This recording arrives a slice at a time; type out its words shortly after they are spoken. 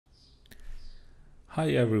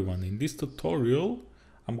Hi everyone, in this tutorial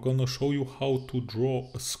I'm gonna show you how to draw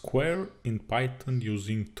a square in Python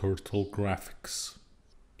using turtle graphics.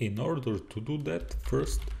 In order to do that,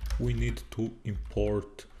 first we need to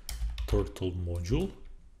import turtle module.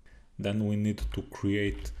 Then we need to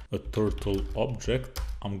create a turtle object.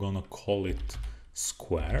 I'm gonna call it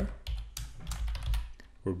square.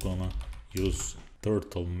 We're gonna use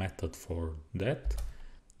turtle method for that.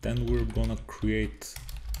 Then we're gonna create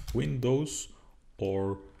windows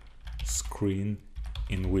or screen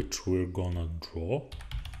in which we're gonna draw.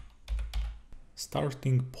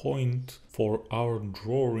 Starting point for our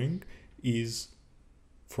drawing is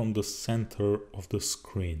from the center of the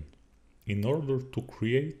screen. In order to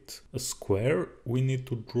create a square, we need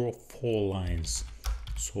to draw 4 lines.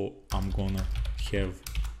 So I'm gonna have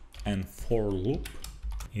an for loop.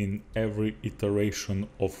 In every iteration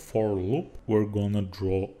of for loop, we're gonna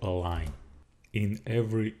draw a line. In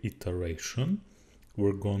every iteration,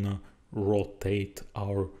 we're gonna rotate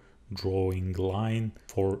our drawing line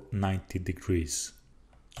for 90 degrees.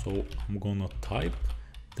 So I'm gonna type,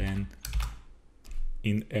 then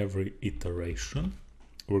in every iteration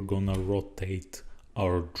we're gonna rotate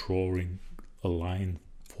our drawing line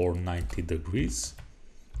for 90 degrees,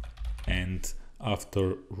 and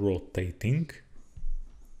after rotating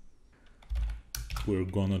we're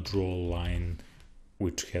gonna draw a line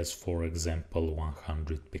which has, for example,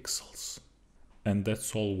 100 pixels. And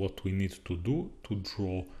that's all what we need to do to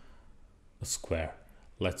draw a square.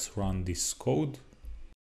 Let's run this code.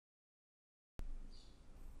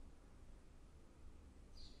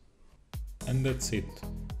 And that's it.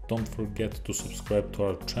 Don't forget to subscribe to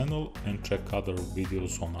our channel and check other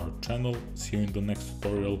videos on our channel. See you in the next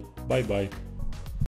tutorial. Bye bye.